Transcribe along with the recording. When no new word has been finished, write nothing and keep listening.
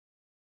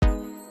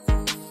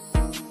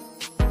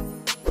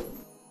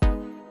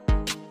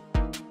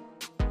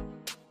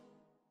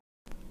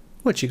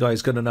What you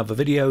guys, got another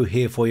video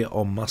here for you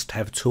on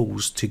must-have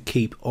tools to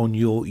keep on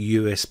your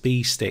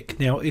USB stick.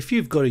 Now if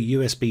you've got a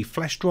USB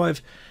flash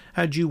drive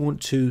and you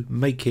want to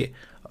make it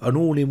an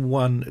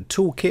all-in-one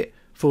toolkit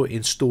for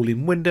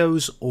installing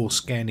Windows or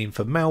scanning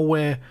for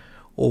malware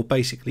or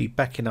basically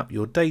backing up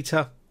your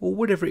data or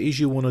whatever it is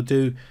you want to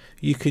do,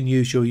 you can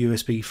use your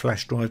USB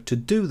flash drive to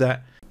do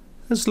that.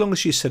 As long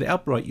as you set it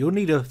up right, you'll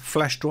need a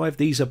flash drive.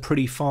 These are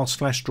pretty fast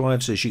flash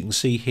drives, as you can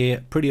see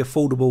here, pretty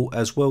affordable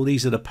as well.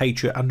 These are the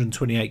Patriot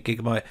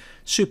 128GB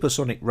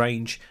Supersonic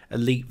range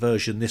elite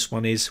version. This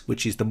one is,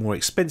 which is the more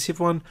expensive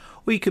one.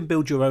 Or you can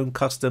build your own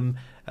custom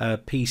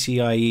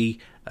PCIe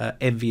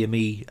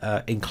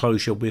NVMe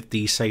enclosure with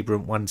the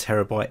Sabrent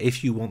 1TB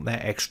if you want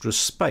that extra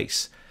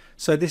space.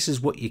 So this is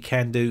what you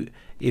can do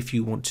if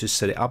you want to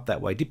set it up that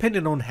way,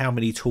 depending on how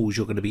many tools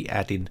you're going to be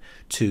adding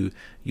to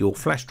your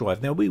flash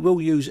drive. Now we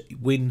will use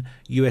Win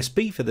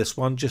USB for this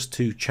one, just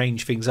to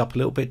change things up a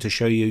little bit, to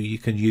show you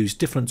can use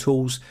different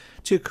tools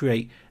to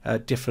create a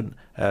different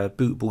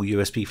bootable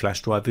USB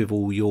flash drive with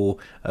all your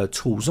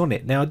tools on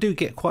it. Now I do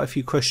get quite a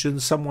few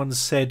questions. Someone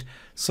said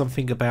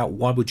something about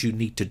why would you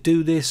need to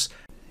do this?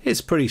 It's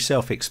pretty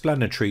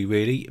self-explanatory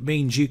really. It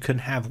means you can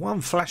have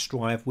one flash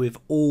drive with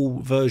all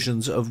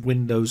versions of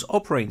Windows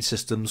operating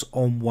systems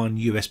on one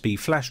USB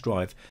flash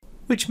drive,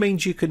 which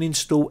means you can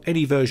install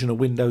any version of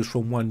Windows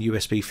from one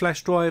USB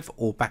flash drive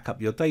or back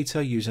up your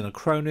data using a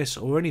Cronus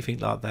or anything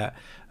like that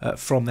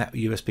from that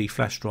USB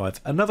flash drive.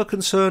 Another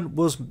concern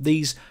was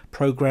these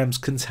programs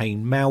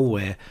contain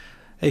malware.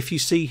 If you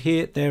see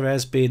here, there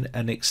has been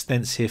an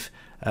extensive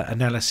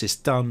analysis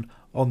done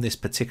on this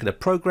particular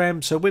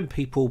program. So when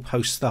people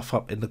post stuff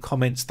up in the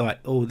comments like,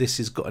 oh, this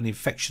has got an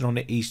infection on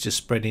it, he's just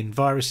spreading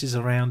viruses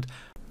around,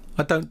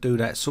 I don't do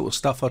that sort of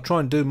stuff. I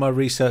try and do my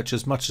research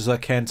as much as I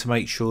can to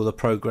make sure the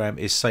program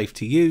is safe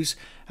to use.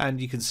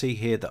 And you can see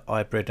here that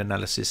iBread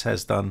Analysis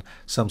has done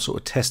some sort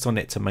of test on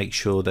it to make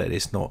sure that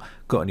it's not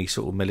got any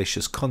sort of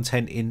malicious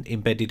content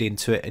embedded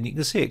into it. And you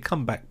can see it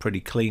come back pretty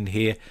clean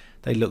here.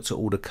 They looked at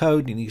all the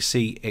code and you can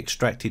see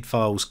extracted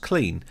files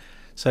clean.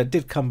 So it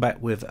did come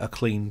back with a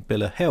clean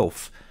bill of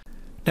health.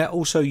 Now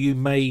also you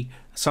may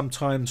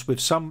sometimes, with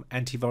some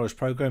antivirus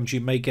programs,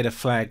 you may get a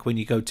flag when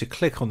you go to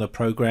click on the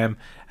program,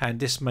 and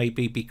this may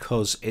be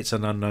because it's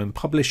an unknown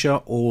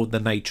publisher or the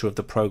nature of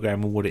the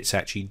program and what it's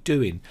actually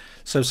doing.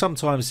 So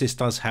sometimes this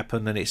does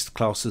happen and it's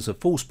classed as a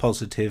false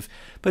positive,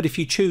 but if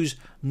you choose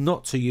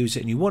not to use it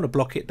and you want to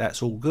block it,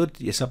 that's all good.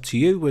 It's up to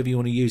you whether you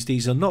want to use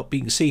these or not. But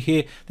you can see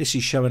here this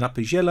is showing up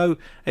as yellow.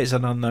 It's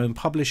an unknown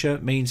publisher.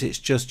 It means it's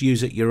just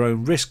use at your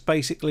own risk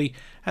basically,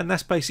 and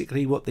that's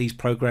basically what these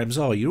programs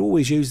are. You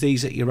always use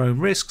these at your own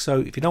risk,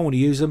 so if you don't want to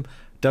use them,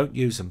 don't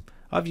use them.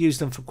 I've used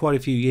them for quite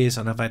a few years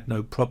and I've had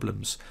no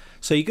problems.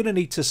 So you're going to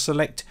need to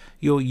select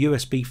your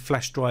USB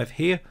flash drive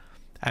here,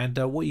 and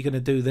what you're going to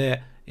do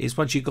there is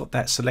once you've got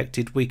that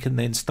selected, we can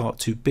then start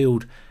to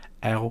build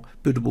our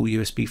bootable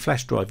USB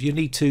flash drive. You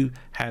need to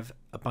have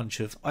a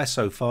bunch of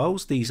ISO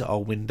files. These are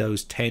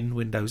Windows 10,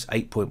 Windows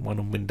 8.1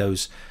 and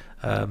Windows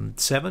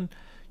 7.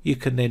 You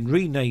can then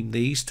rename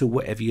these to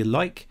whatever you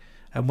like,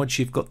 and once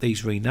you've got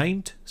these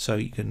renamed, so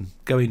you can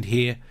go in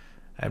here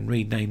and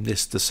rename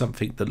this to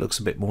something that looks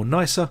a bit more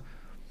nicer,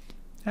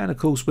 and of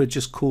course we'll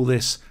just call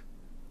this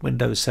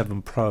Windows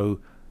 7 Pro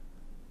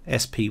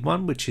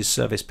SP1, which is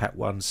Service Pack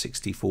 1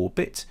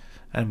 64-bit,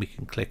 and we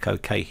can click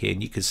OK here,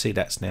 and you can see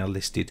that's now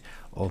listed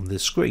on the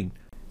screen.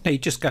 Now you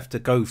just have to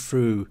go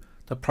through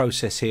the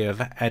process here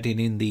of adding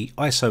in the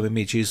ISO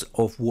images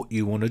of what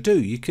you want to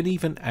do. You can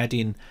even add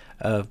in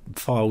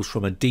files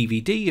from a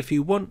DVD if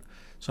you want.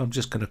 So I'm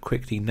just going to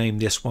quickly name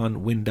this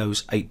one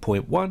Windows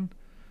 8.1,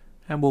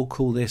 and we'll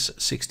call this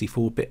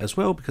 64-bit as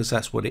well because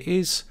that's what it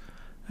is,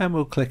 and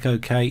we'll click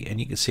OK, and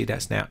you can see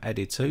that's now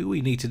added. So all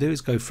we need to do is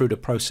go through the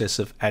process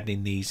of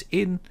adding these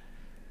in.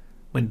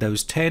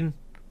 Windows 10,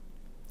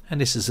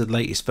 and this is the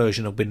latest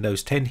version of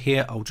Windows 10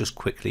 here. I'll just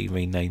quickly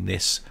rename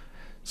this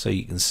so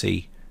you can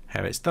see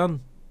how it's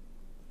done,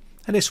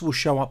 and this will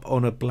show up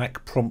on a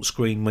black prompt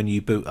screen when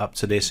you boot up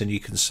to this, and you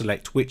can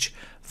select which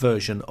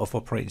version of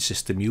operating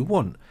system you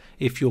want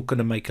if you're going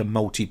to make a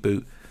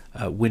multi-boot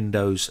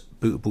Windows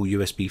bootable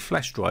USB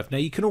flash drive. Now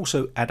you can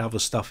also add other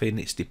stuff in.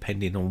 It's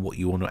depending on what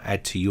you want to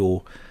add to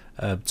your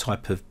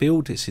type of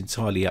build. It's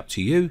entirely up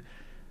to you.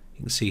 You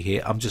can see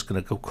here I'm just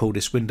going to call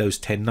this Windows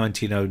 10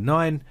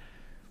 1909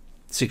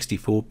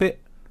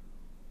 64-bit,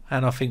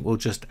 and I think we'll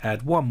just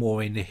add one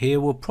more in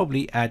here. We'll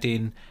probably add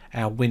in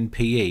our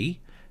WinPE.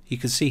 You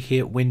can see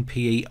here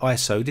WinPE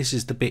ISO. This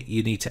is the bit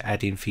you need to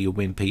add in for your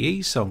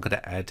WinPE, so I'm going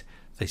to add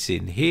this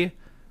in here,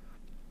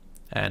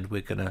 and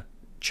we're going to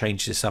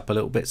change this up a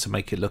little bit to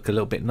make it look a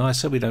little bit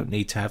nicer. We don't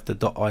need to have the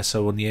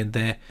 .ISO on the end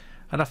there,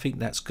 and I think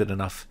that's good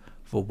enough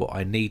for what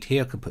I need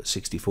here. I can put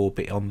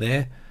 64-bit on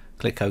there,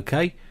 click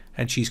OK,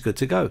 and she's good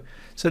to go.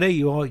 So there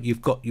you are.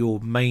 You've got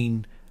your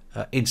main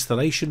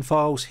installation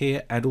files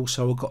here, and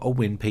also I've got a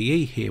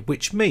WinPE here,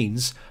 which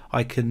means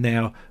I can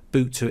now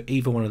boot to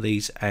either one of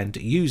these and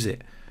use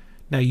it.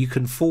 Now you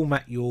can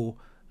format your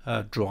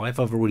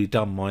drive. I've already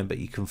done mine, but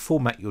you can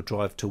format your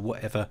drive to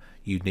whatever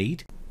you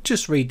need.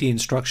 just read the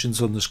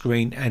instructions on the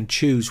screen and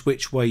choose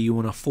which way you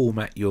want to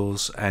format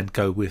yours and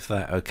go with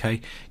that.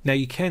 Okay, now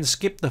you can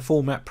skip the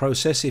format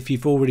process if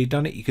you've already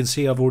done it. You can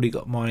see I've already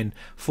got mine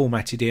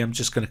formatted here. I'm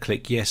just going to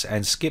click yes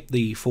and skip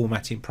the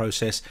formatting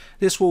process.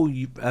 This will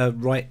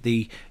write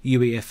the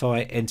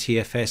UEFI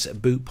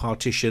NTFS boot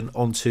partition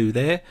onto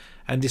there,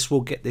 and this will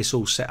get this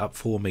all set up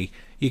for me.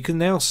 You can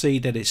now see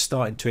that it's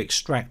starting to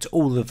extract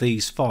all of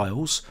these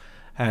files,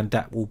 and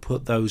that will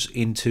put those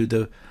into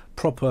the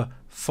proper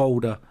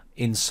folder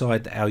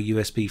inside our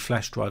USB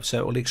flash drive. So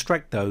it will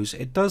extract those.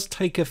 It does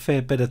take a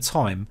fair bit of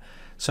time,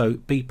 so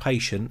be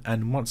patient,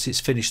 and once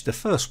it's finished the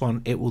first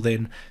one, it will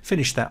then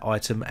finish that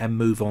item and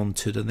move on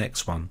to the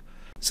next one.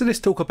 So let's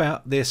talk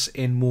about this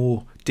in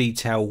more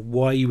detail,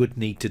 why you would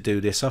need to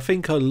do this. I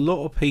think a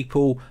lot of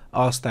people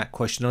ask that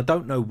question. I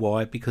don't know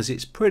why, because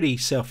it's pretty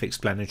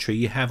self-explanatory.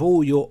 You have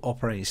all your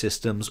operating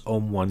systems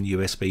on one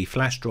USB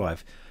flash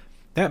drive.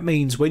 That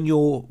means when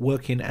you're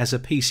working as a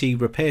PC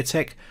repair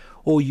tech,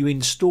 or you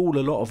install a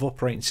lot of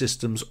operating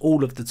systems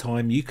all of the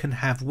time, you can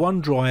have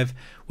one drive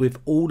with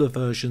all the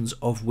versions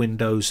of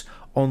Windows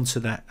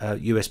onto that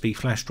USB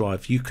flash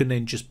drive. You can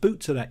then just boot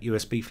to that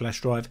USB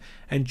flash drive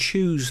and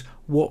choose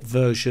what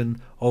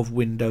version of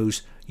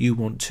Windows you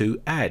want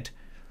to add.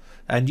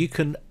 And you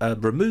can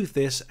remove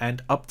this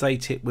and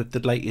update it with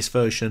the latest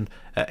version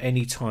at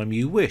any time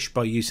you wish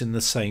by using the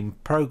same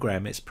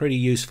program. It's pretty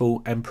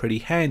useful and pretty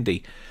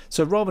handy.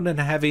 So rather than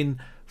having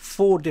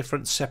 4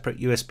 different separate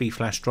USB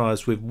flash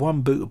drives with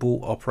one bootable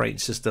operating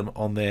system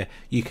on there,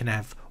 you can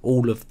have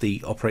all of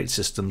the operating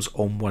systems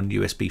on one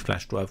USB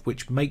flash drive,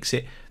 which makes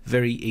it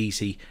very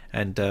easy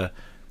and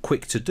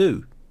quick to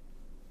do.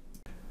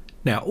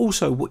 Now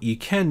also what you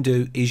can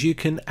do is you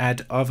can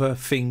add other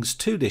things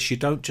to this. You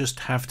don't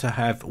just have to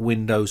have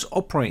Windows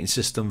operating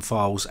system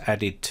files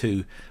added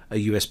to a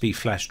USB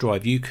flash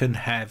drive. You can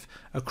have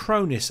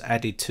Acronis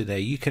added to there.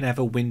 You can have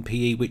a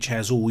WinPE which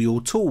has all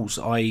your tools,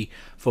 i.e.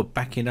 for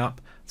backing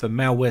up, for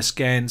malware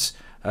scans,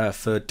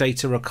 for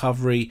data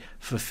recovery,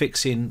 for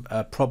fixing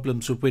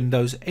problems with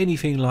Windows,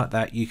 anything like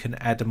that. You can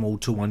add them all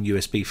to one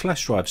USB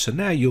flash drive. So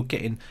now you're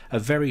getting a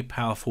very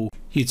powerful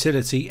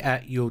utility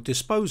at your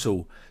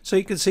disposal. So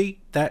you can see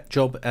that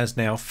job has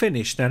now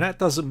finished. Now that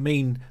doesn't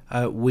mean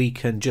we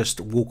can just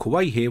walk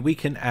away here. We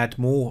can add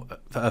more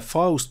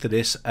files to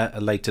this at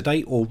a later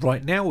date, or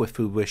right now if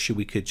we wish.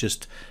 We could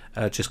just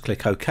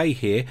click OK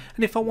here,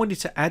 and if I wanted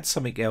to add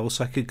something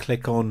else, I could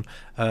click on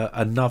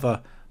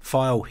another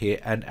file here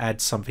and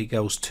add something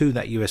else to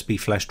that USB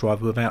flash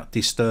drive without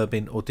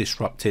disturbing or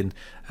disrupting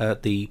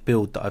the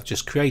build that I've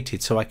just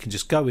created. So I can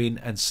just go in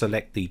and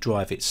select the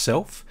drive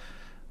itself,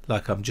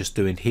 like I'm just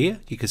doing here.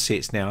 You can see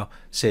it's now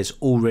says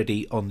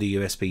already on the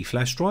USB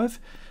flash drive,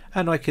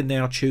 and I can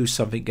now choose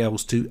something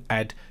else to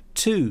add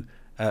to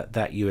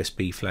that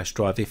USB flash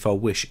drive if I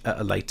wish at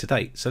a later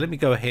date. So let me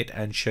go ahead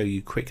and show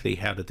you quickly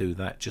how to do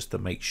that, just to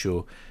make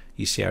sure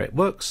you see how it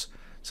works.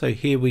 So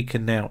here we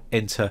can now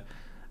enter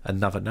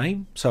another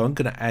name. So I'm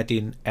going to add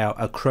in our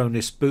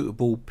Acronis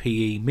bootable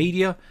PE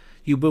media.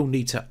 You will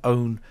need to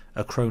own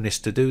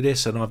Acronis to do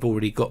this, and I've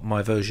already got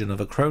my version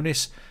of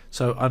Acronis,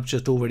 so I've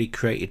just already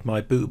created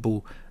my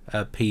bootable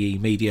PE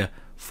media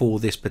for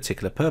this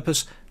particular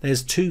purpose.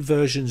 There's 2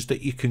 versions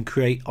that you can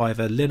create,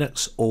 either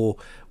Linux or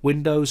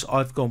Windows.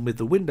 I've gone with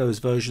the Windows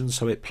version,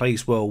 so it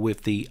plays well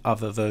with the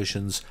other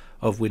versions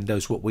of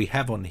Windows what we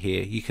have on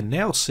here. You can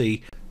now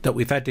see that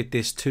we've added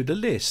this to the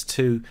list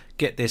to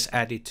get this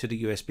added to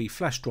the USB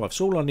flash drive.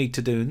 So all I need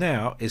to do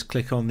now is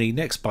click on the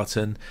next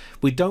button.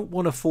 We don't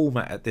want to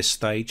format at this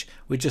stage.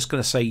 We're just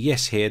going to say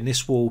yes here, and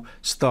this will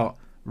start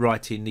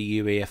writing the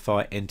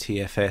UEFI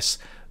NTFS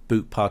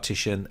boot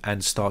partition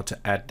and start to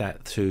add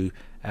that to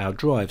our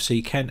drive. So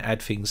you can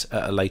add things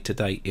at a later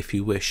date if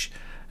you wish,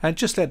 and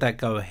just let that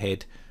go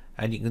ahead,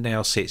 and you can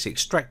now see it's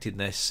extracting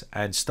this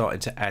and starting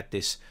to add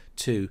this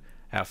to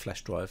our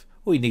flash drive.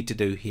 All you need to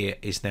do here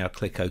is now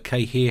click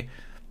OK here,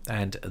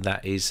 and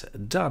that is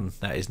done.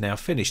 That is now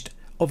finished.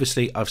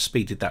 Obviously I've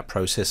speeded that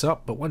process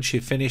up, but once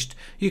you've finished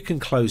you can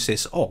close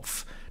this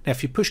off. Now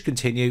if you push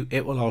continue,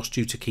 it will ask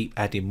you to keep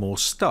adding more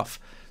stuff.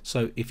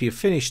 So if you've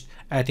finished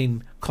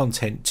adding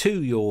content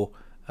to your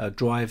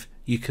drive,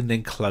 you can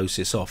then close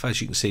this off.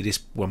 As you can see, this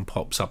one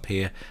pops up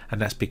here,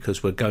 and that's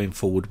because we're going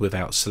forward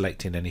without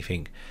selecting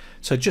anything.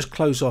 So just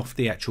close off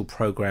the actual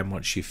program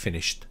once you've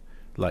finished,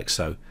 like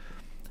so.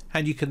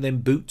 And you can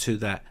then boot to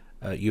that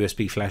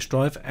USB flash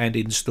drive and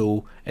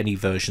install any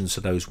versions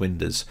of those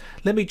windows.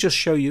 Let me just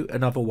show you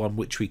another one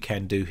which we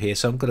can do here.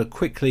 So I'm going to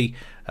quickly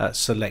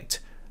select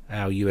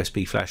our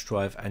USB flash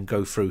drive and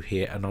go through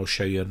here, and I'll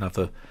show you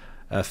another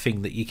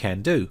thing that you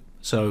can do.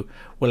 So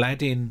we'll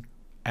add in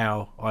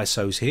our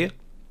ISOs here.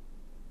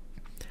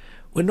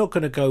 We're not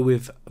going to go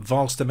with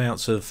vast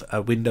amounts of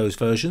Windows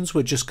versions.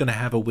 We're just going to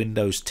have a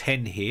Windows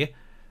 10 here,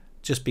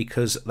 just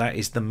because that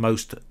is the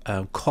most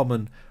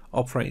common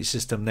operating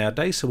system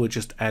nowadays. So we'll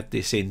just add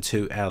this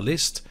into our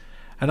list,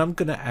 and I'm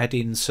going to add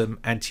in some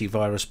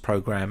antivirus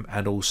program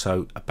and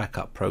also a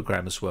backup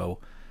program as well.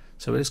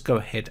 So let's go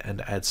ahead and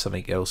add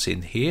something else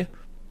in here.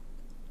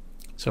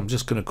 So I'm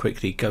just going to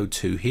quickly go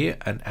to here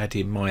and add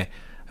in my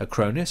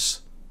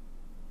Acronis.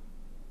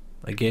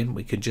 Again,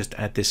 we can just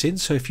add this in.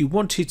 So if you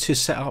wanted to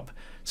set up,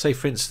 say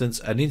for instance,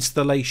 an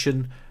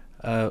installation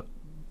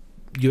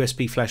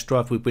USB flash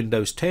drive with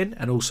Windows 10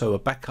 and also a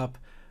backup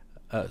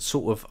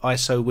sort of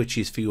ISO which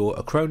is for your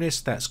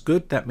Acronis, that's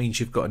good. That means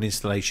you've got an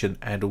installation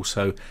and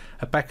also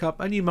a backup,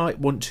 and you might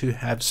want to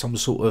have some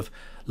sort of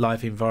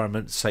live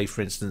environment, say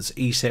for instance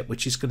ESET,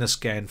 which is going to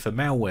scan for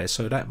malware,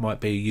 so that might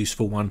be a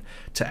useful one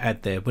to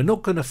add there. We're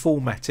not going to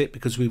format it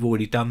because we've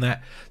already done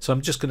that, so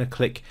I'm just going to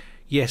click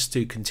yes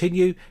to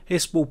continue.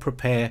 This will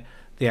prepare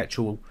the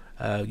actual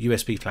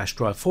USB flash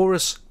drive for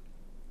us.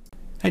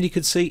 And you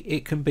can see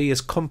it can be as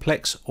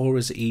complex or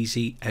as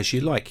easy as you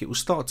like. It will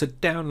start to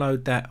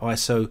download that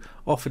ISO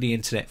off of the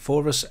internet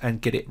for us and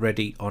get it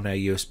ready on our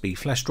USB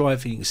flash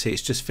drive. And you can see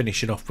it's just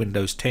finishing off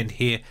Windows 10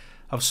 here.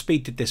 I've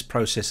speeded this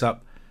process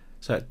up,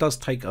 so it does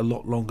take a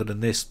lot longer than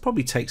this.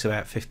 Probably takes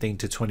about 15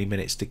 to 20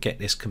 minutes to get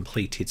this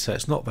completed, so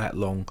it's not that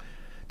long,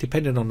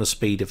 depending on the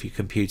speed of your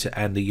computer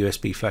and the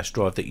USB flash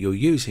drive that you're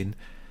using.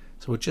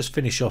 So we'll just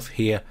finish off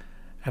here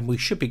and we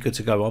should be good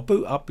to go. I'll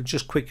boot up and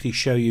just quickly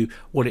show you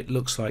what it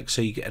looks like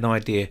so you get an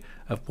idea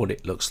of what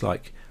it looks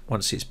like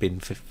once it's been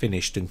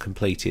finished and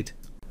completed.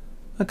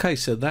 Okay,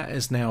 so that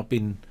has now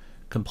been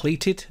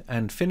completed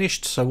and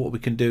finished, so what we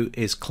can do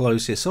is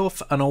close this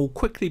off, and I'll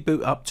quickly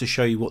boot up to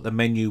show you what the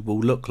menu will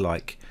look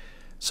like.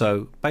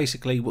 So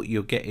basically what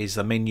you'll get is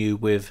a menu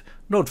with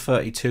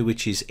NOD32,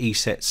 which is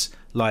ESET's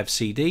live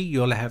CD.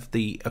 You'll have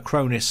the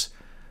Acronis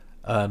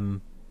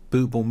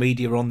bootable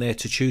media on there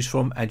to choose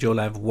from, and you'll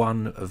have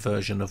one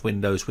version of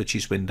Windows, which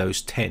is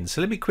Windows 10.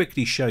 So let me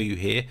quickly show you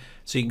here.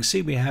 So you can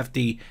see we have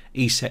the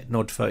ESET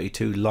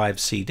NOD32 live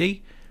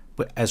CD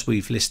as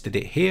we've listed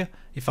it here.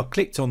 If I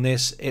clicked on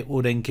this, it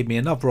will then give me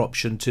another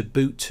option to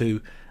boot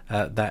to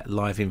that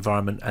live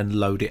environment and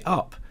load it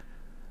up.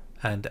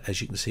 And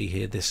as you can see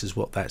here, this is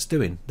what that's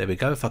doing. There we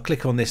go. If I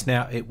click on this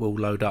now, it will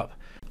load up.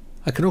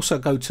 I can also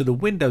go to the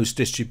Windows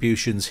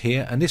distributions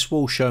here, and this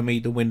will show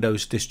me the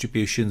Windows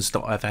distributions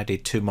that I've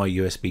added to my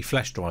USB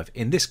flash drive.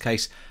 In this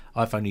case,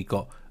 I've only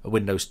got a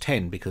Windows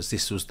 10 because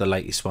this was the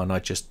latest one I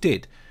just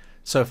did.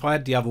 So if I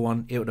had the other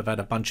one, it would have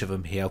had a bunch of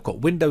them here. I've got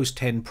Windows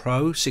 10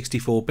 Pro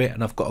 64-bit,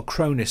 and I've got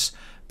Acronis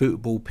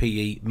bootable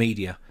PE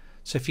media.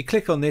 So if you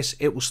click on this,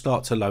 it will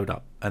start to load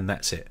up, and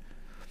that's it.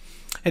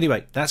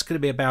 Anyway, that's going to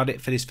be about it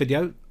for this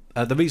video.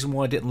 The reason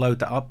why I didn't load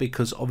that up,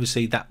 because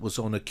obviously that was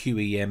on a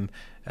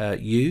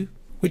QEMU,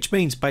 which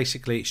means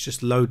basically it's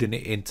just loading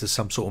it into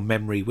some sort of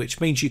memory, which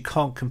means you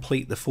can't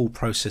complete the full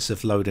process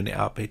of loading it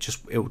up. It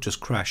will just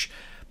crash.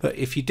 But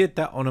if you did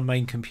that on a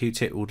main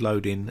computer, it would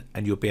load in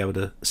and you'll be able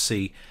to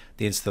see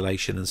the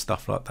installation and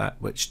stuff like that,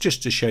 which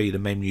just to show you the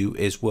menu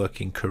is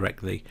working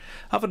correctly.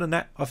 Other than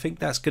that, I think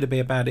that's going to be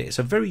about it. It's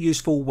a very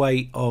useful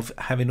way of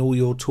having all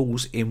your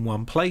tools in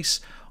one place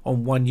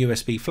on one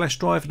USB flash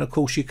drive, and of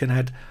course you can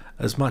add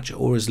as much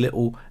or as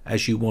little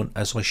as you want,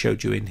 as I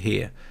showed you in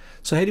here.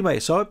 So anyway,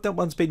 so I hope that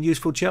one's been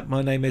useful to you.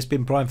 My name has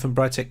been Brian from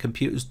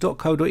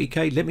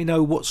briteccomputers.co.uk. Let me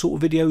know what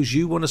sort of videos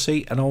you want to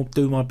see, and I'll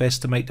do my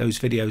best to make those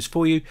videos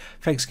for you.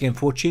 Thanks again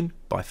for watching.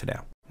 Bye for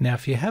now. Now,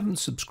 if you haven't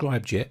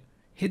subscribed yet,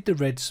 hit the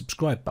red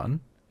subscribe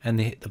button and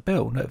then hit the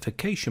bell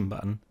notification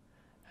button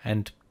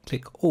and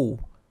click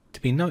all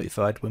to be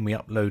notified when we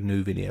upload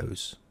new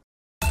videos.